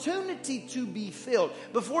opportunity to be filled.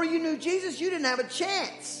 Before you knew Jesus, you didn't have a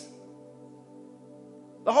chance.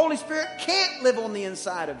 The Holy Spirit can't live on the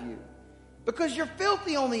inside of you because you're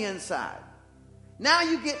filthy on the inside. Now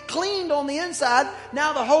you get cleaned on the inside.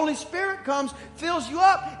 Now the Holy Spirit comes, fills you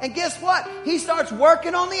up, and guess what? He starts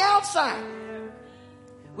working on the outside.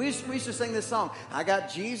 We used to sing this song. I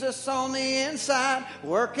got Jesus on the inside,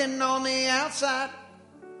 working on the outside.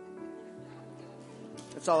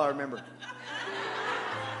 That's all I remember.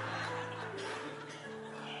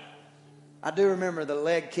 I do remember the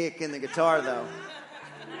leg kick in the guitar, though.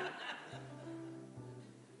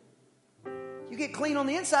 You get clean on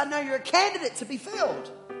the inside, now you're a candidate to be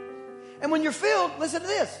filled. And when you're filled, listen to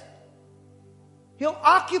this. He'll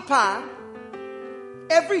occupy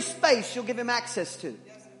every space you'll give him access to.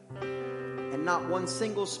 And not one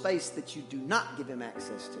single space that you do not give him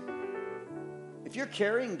access to. If you're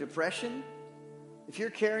carrying depression, if you're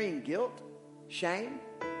carrying guilt, shame,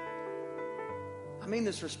 I mean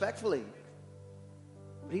this respectfully,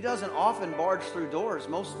 but he doesn't often barge through doors.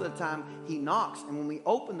 Most of the time he knocks, and when we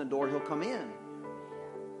open the door, he'll come in.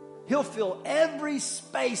 He'll fill every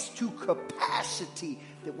space to capacity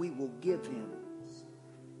that we will give Him.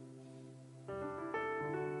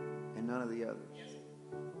 And none of the others.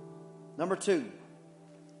 Number 2.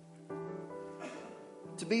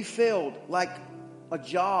 To be filled like a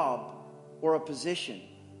job or a position.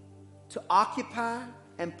 To occupy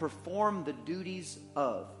and perform the duties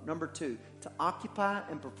of. Number 2, to occupy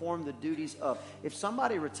and perform the duties of. If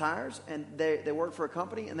somebody retires and they work for a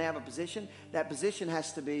company and they have a position, that position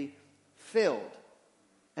has to be filled.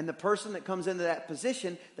 And the person that comes into that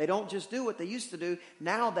position, they don't just do what they used to do.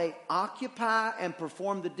 Now they occupy and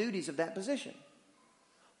perform the duties of that position.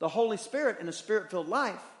 The Holy Spirit in a Spirit-filled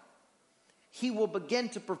life, He will begin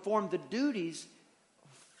to perform the duties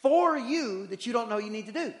for you that you don't know you need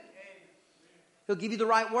to do. He'll give you the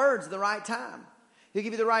right words at the right time. He'll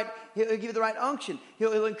give you the right unction.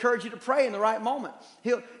 He'll encourage you to pray in the right moment.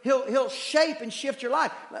 He'll shape and shift your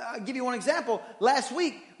life. I'll give you one example. Last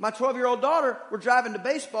week, my 12-year-old daughter, we're driving to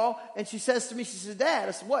baseball, and she says to me, she says, "Dad,"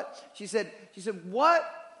 I said, "What?" She said, what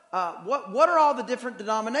are all the different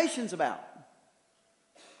denominations about?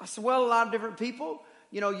 I said, "Well, a lot of different people,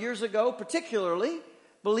 years ago particularly,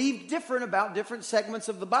 believed different about different segments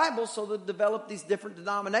of the Bible, so they developed these different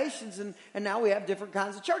denominations, and now we have different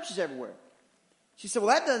kinds of churches everywhere." She said,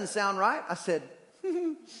 "Well, that doesn't sound right." I said,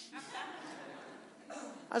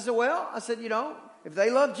 "Well, if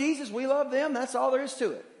they love Jesus, we love them. That's all there is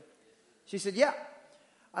to it." She said, "Yeah."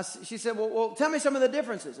 She said, well, tell me some of the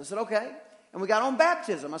differences. I said, "Okay." And we got on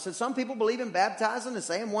baptism. I said, some people believe in baptizing and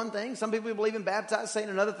saying one thing. Some people believe in baptizing saying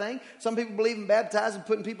another thing. Some people believe in baptizing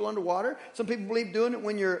putting people underwater. Some people believe doing it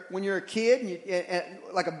when you're a kid, and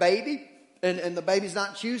like a baby, and the baby's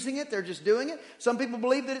not choosing it. They're just doing it. Some people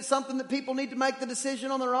believe that it's something that people need to make the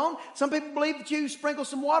decision on their own. Some people believe that you sprinkle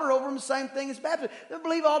some water over them, the same thing as baptism. They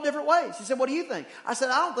believe all different ways. She said, "What do you think?" I said,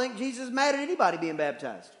 "I don't think Jesus is mad at anybody being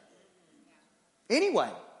baptized. Anyway."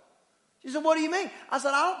 She said, "What do you mean?" I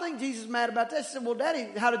said, "I don't think Jesus is mad about that." She said, "Well, Daddy,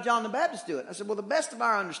 how did John the Baptist do it?" I said, "Well, the best of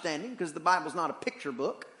our understanding, because the Bible's not a picture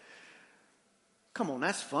book." Come on,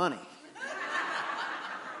 that's funny.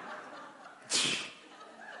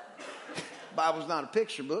 Bible's not a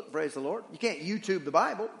picture book, praise the Lord. You can't YouTube the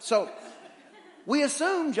Bible. So we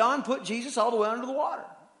assume John put Jesus all the way under the water.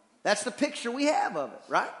 That's the picture we have of it,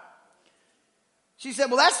 right? She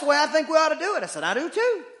said, "Well, that's the way I think we ought to do it." I said, "I do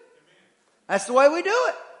too. That's the way we do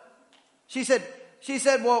it." She said,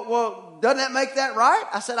 well, doesn't that make that right?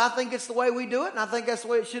 I said, "I think it's the way we do it, and I think that's the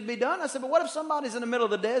way it should be done." I said, "But what if somebody's in the middle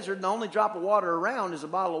of the desert and the only drop of water around is a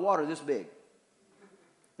bottle of water this big?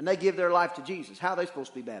 And they give their life to Jesus. How are they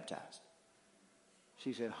supposed to be baptized?"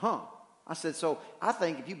 She said, I said, "So I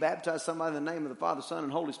think if you baptize somebody in the name of the Father, Son,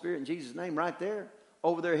 and Holy Spirit in Jesus' name right there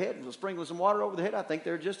over their head, and sprinkle some water over their head, I think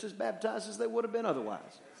they're just as baptized as they would have been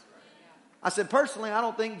otherwise." I said, personally, I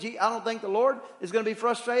don't think the Lord is going to be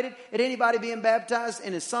frustrated at anybody being baptized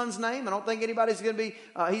in His Son's name. I don't think anybody's going to be.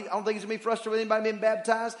 I don't think He's going to be frustrated with anybody being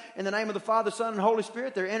baptized in the name of the Father, Son, and Holy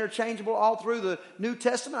Spirit. They're interchangeable all through the New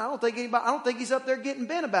Testament. I don't think He's up there getting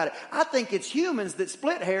bent about it. I think it's humans that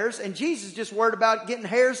split hairs, and Jesus just worried about getting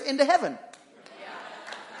hairs into heaven.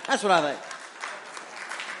 That's what I think.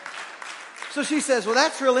 So she says, "Well,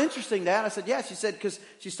 that's real interesting, Dad." I said, "Yeah." She said, because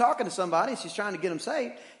she's talking to somebody and she's trying to get them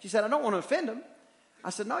saved. She said, "I don't want to offend them." I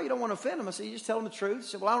said, "No, you don't want to offend them." I said, "You just tell them the truth."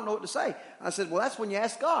 She said, "Well, I don't know what to say." I said, "Well, that's when you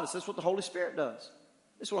ask God." I said, "That's what the Holy Spirit does.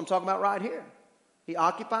 This is what I'm talking about right here. He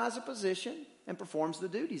occupies a position and performs the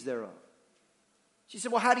duties thereof." She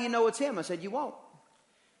said, "Well, how do you know it's Him?" I said, "You won't."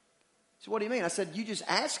 She said, "What do you mean?" I said, "You just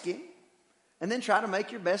ask Him and then try to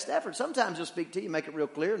make your best effort. Sometimes He'll speak to you, make it real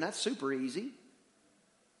clear, and that's super easy.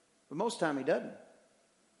 But most of the time He doesn't.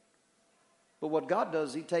 But what God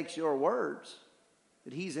does, He takes your words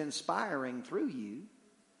that He's inspiring through you,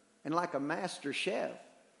 and like a master chef,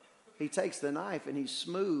 He takes the knife and He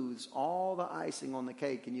smooths all the icing on the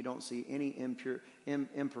cake, and you don't see any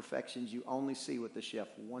imperfections. You only see what the chef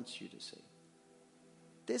wants you to see.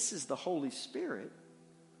 This is the Holy Spirit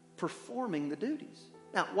performing the duties.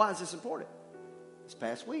 Now, why is this important? This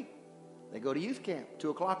past week, they go to youth camp,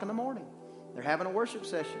 2:00 in the morning. They're having a worship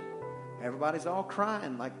session. Everybody's all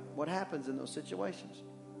crying, like what happens in those situations.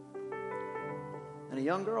 And a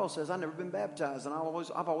young girl says, "I've never been baptized, and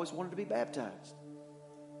I've always wanted to be baptized."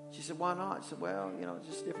 She said, "Why not?" She said, "Well,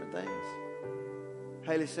 just different things."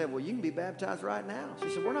 Haley said, "Well, you can be baptized right now."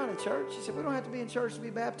 She said, "We're not in church." She said, "We don't have to be in church to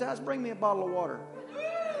be baptized. Bring me a bottle of water."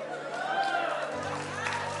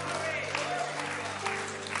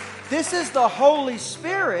 This is the Holy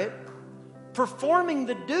Spirit performing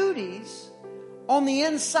the duties on the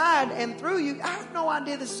inside and through you. I have no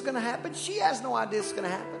idea this is going to happen. She has no idea this is going to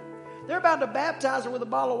happen. They're about to baptize her with a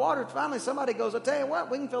bottle of water. Finally, somebody goes, I tell you what,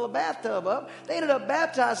 we can fill a bathtub up. They ended up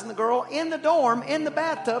baptizing the girl in the dorm, in the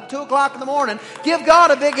bathtub, 2 o'clock in the morning. Give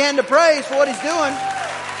God a big hand of praise for what He's doing.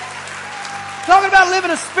 Talking about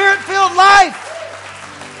living a Spirit-filled life.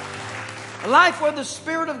 A life where the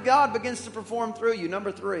Spirit of God begins to perform through you.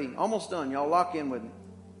 Number 3. Almost done. Y'all lock in with me.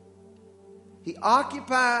 He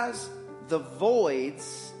occupies the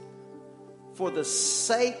voids for the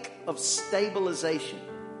sake of stabilization.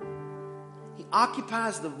 He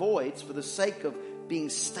occupies the voids for the sake of being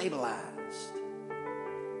stabilized.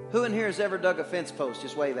 Who in here has ever dug a fence post?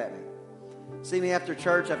 Just wave at me. See me after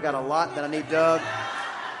church. I've got a lot that I need dug.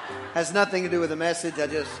 Has nothing to do with the message.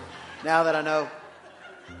 Now that I know.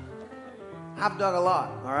 I've dug a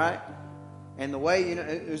lot, all right? And the way,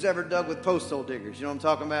 who's ever dug with post hole diggers? You know what I'm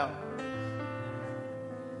talking about?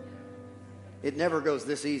 It never goes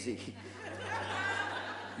this easy.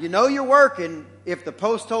 You know you're working if the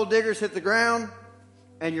post hole diggers hit the ground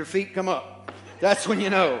and your feet come up. That's when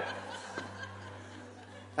you know.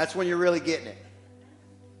 That's when you're really getting it.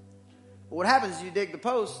 But what happens is you dig the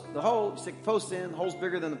hole, you stick the post in, the hole's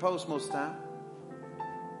bigger than the post most of the time.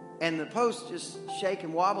 And the post just shake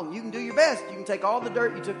and wobble, and you can do your best. You can take all the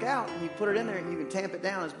dirt you took out, and you put it in there, and you can tamp it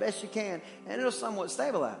down as best you can, and it'll somewhat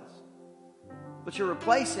stabilize. But you're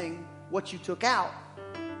replacing what you took out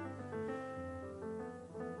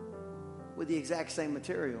with the exact same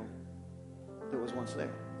material that was once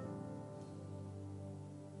there.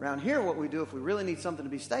 Around here, what we do if we really need something to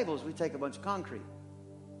be stable is we take a bunch of concrete.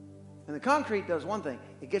 And the concrete does one thing.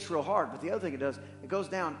 It gets real hard. But the other thing it does, it goes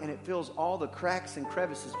down and it fills all the cracks and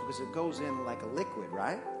crevices because it goes in like a liquid,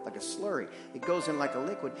 right? Like a slurry. It goes in like a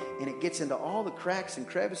liquid and it gets into all the cracks and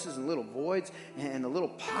crevices and little voids and the little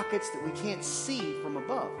pockets that we can't see from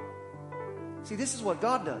above. See, this is what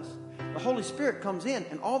God does. The Holy Spirit comes in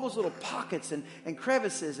and all those little pockets and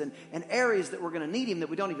crevices and areas that we're going to need Him that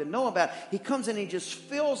we don't even know about. He comes in and He just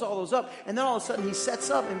fills all those up. And then all of a sudden He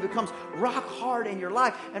sets up and becomes rock hard in your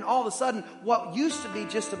life. And all of a sudden what used to be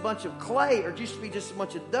just a bunch of clay or used to be just a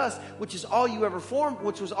bunch of dust, which was all you ever formed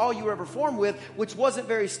with, which wasn't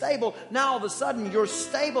very stable. Now all of a sudden you're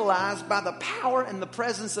stabilized by the power and the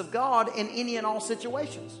presence of God in any and all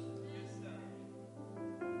situations.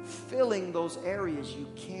 Filling those areas you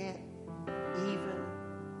can't even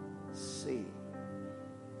see.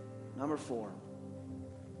 Number 4.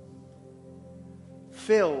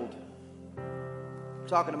 Filled. We're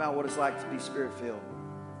talking about what it's like to be Spirit-filled.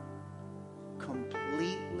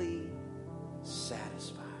 Completely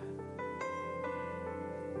satisfied.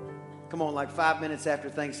 Come on, like 5 minutes after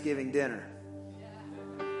Thanksgiving dinner.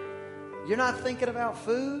 You're not thinking about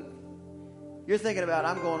food. You're thinking about,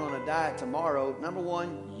 I'm going on a diet tomorrow. Number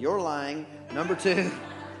 1, you're lying. Number 2,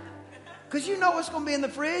 because you know what's going to be in the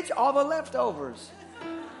fridge? All the leftovers.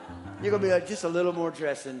 You're going to be like, just a little more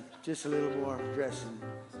dressing. Just a little more dressing.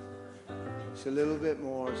 Just a little bit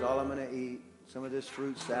more is all I'm going to eat. Some of this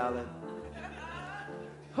fruit salad.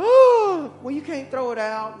 Oh, well, you can't throw it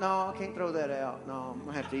out. No, I can't throw that out. No, I'm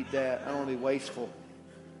going to have to eat that. I don't want to be wasteful.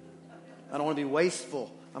 I don't want to be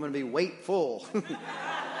wasteful. I'm going to be weightful.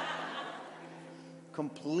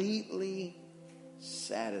 Completely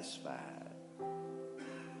satisfied.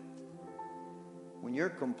 When you're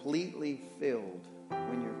completely filled,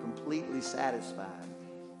 when you're completely satisfied,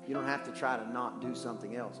 you don't have to try to not do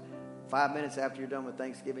something else. 5 minutes after you're done with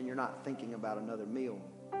Thanksgiving, you're not thinking about another meal.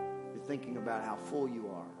 You're thinking about how full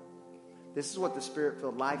you are. This is what the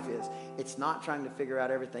Spirit-filled life is. It's not trying to figure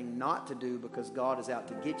out everything not to do because God is out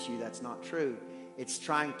to get you. That's not true. It's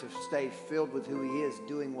trying to stay filled with who He is,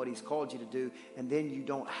 doing what He's called you to do, and then you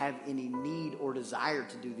don't have any need or desire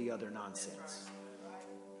to do the other nonsense.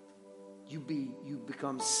 You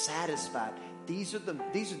become satisfied. These are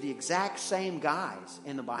the exact same guys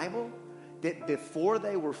in the Bible that before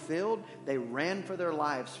they were filled, they ran for their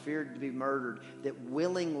lives, feared to be murdered, that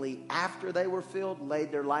willingly, after they were filled, laid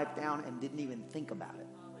their life down and didn't even think about it.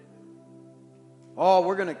 Oh,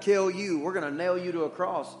 we're going to kill you. We're going to nail you to a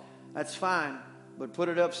cross. That's fine, but put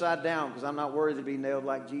it upside down because I'm not worthy to be nailed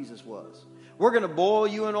like Jesus was. We're going to boil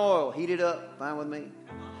you in oil. Heat it up. Fine with me.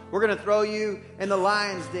 We're going to throw you in the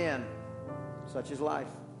lion's den. Such is life.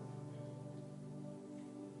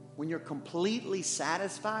 When you're completely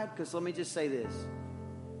satisfied, because let me just say this,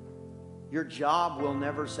 your job will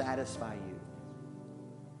never satisfy you.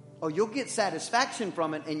 Oh, you'll get satisfaction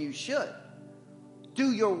from it, and you should.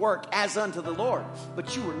 Do your work as unto the Lord.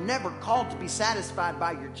 But you were never called to be satisfied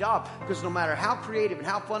by your job, because no matter how creative and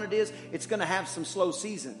how fun it is, it's going to have some slow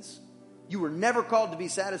seasons. You were never called to be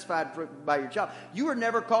satisfied by your job. You were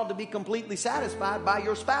never called to be completely satisfied by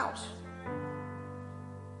your spouse.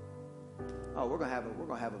 Oh, we're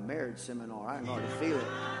gonna have a marriage seminar. I can already feel it.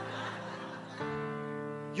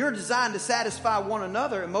 You're designed to satisfy one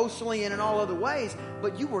another emotionally and in all other ways,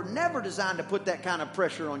 but you were never designed to put that kind of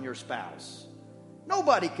pressure on your spouse.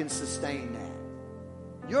 Nobody can sustain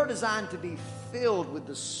that. You're designed to be filled with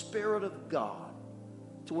the Spirit of God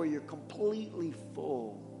to where you're completely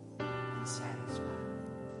full and satisfied.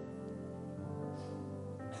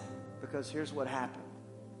 Because here's what happened.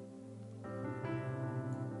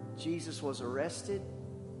 Jesus was arrested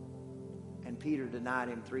and Peter denied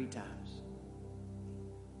him 3 times.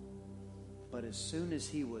 But as soon as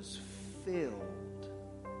he was filled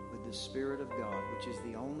with the Spirit of God, which is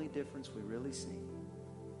the only difference we really see,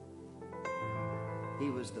 he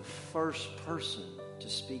was the first person to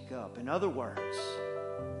speak up. In other words,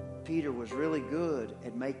 Peter was really good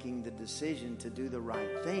at making the decision to do the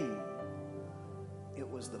right thing. It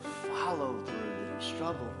was the follow-through that he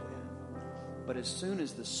struggled with. But as soon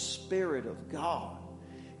as the Spirit of God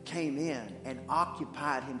came in and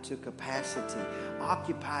occupied him to capacity,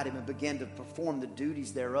 occupied him and began to perform the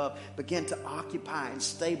duties thereof, began to occupy and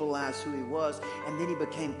stabilize who he was, and then he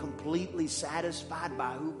became completely satisfied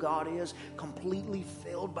by who God is, completely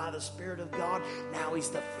filled by the Spirit of God. Now he's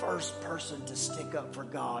the first person to stick up for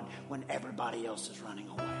God when everybody else is running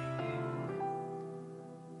away.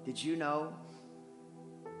 Did you know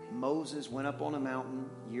Moses went up on a mountain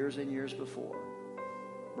years and years before,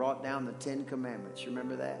 brought down the 10 Commandments? You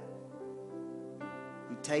remember that?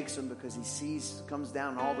 He takes them because he sees, comes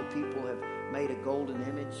down, and all the people have made a golden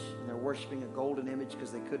image, and they're worshiping a golden image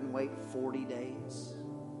because they couldn't wait 40 days.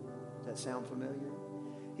 Does that sound familiar?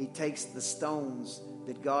 He takes the stones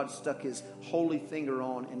that God stuck his holy finger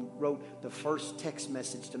on and wrote the first text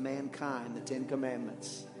message to mankind, the 10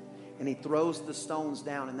 Commandments. And he throws the stones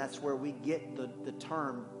down, and that's where we get the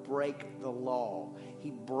term break the law. He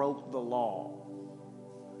broke the law.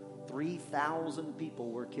 3,000 people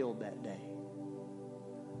were killed that day.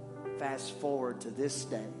 Fast forward to this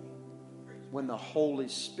day, when the Holy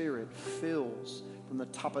Spirit fills from the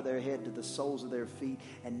top of their head to the soles of their feet.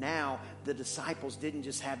 And now the disciples didn't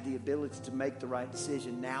just have the ability to make the right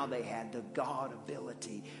decision. Now they had the God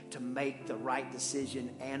ability to make the right decision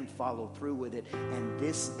and follow through with it. And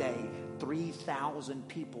this day, 3,000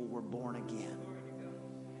 people were born again.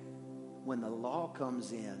 When the law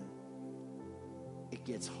comes in, it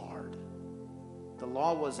gets hard. The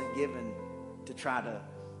law wasn't given to try to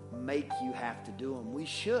make you have to do them. We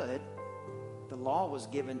should. The law was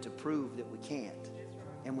given to prove that we can't.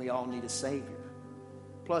 And we all need a Savior.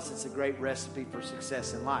 Plus, it's a great recipe for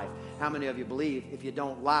success in life. How many of you believe if you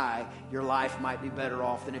don't lie, your life might be better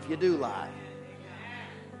off than if you do lie?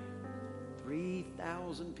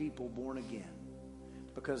 3,000 people born again.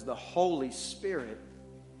 Because the Holy Spirit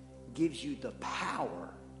gives you the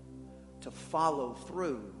power to follow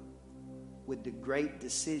through with the great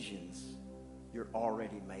decisions you're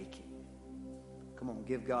already making. Come on,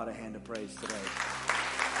 give God a hand of praise today.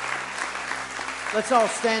 Let's all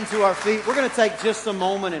stand to our feet. We're going to take just a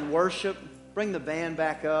moment and worship. Bring the band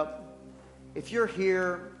back up. If you're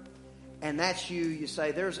here and that's you, you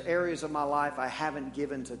say, there's areas of my life I haven't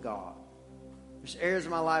given to God. There's areas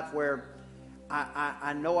of my life where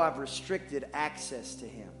I know I've restricted access to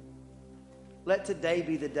Him. Let today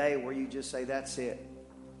be the day where you just say, that's it.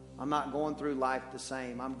 I'm not going through life the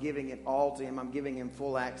same. I'm giving it all to Him. I'm giving Him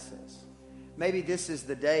full access. Maybe this is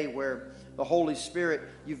the day where the Holy Spirit,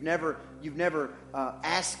 you've never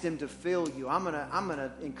asked Him to fill you. I'm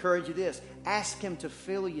gonna encourage you this. Ask Him to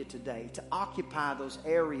fill you today, to occupy those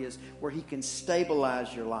areas where He can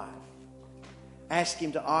stabilize your life. Ask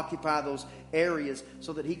Him to occupy those areas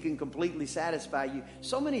so that He can completely satisfy you.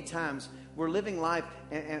 So many times we're living life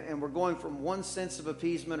and we're going from one sense of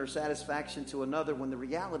appeasement or satisfaction to another when the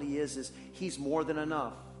reality is He's more than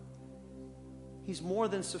enough. He's more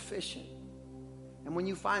than sufficient. And when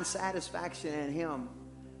you find satisfaction in Him,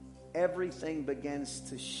 everything begins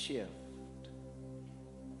to shift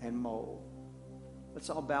and mold. Let's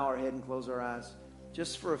all bow our head and close our eyes.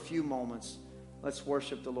 Just for a few moments, let's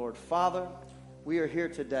worship the Lord. Father, we are here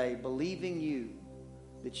today believing You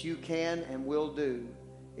that You can and will do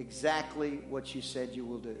exactly what You said You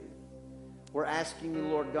will do. We're asking You,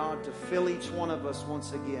 Lord God, to fill each one of us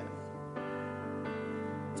once again,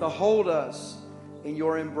 to hold us in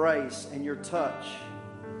Your embrace and Your touch.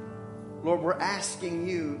 Lord, we're asking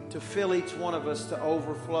You to fill each one of us to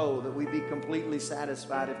overflow, that we be completely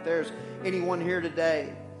satisfied. If there's anyone here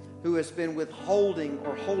today who has been withholding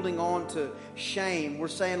or holding on to shame, we're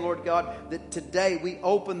saying, Lord God, that today we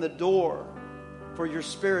open the door for Your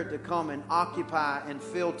Spirit to come and occupy and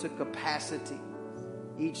fill to capacity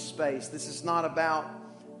each space. This is not about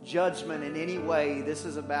judgment in any way. This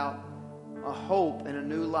is about a hope and a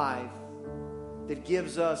new life that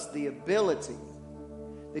gives us the ability,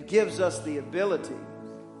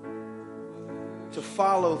 to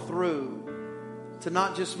follow through, to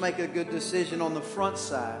not just make a good decision on the front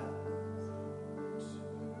side,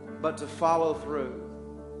 but to follow through.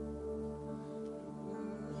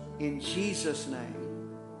 In Jesus' name.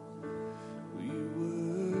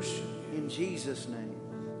 In Jesus' name.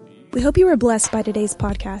 We hope you were blessed by today's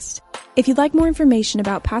podcast. If you'd like more information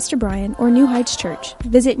about Pastor Brian or New Heights Church,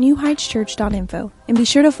 visit newheightschurch.info and be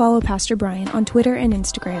sure to follow Pastor Brian on Twitter and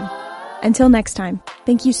Instagram. Until next time,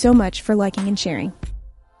 thank you so much for liking and sharing.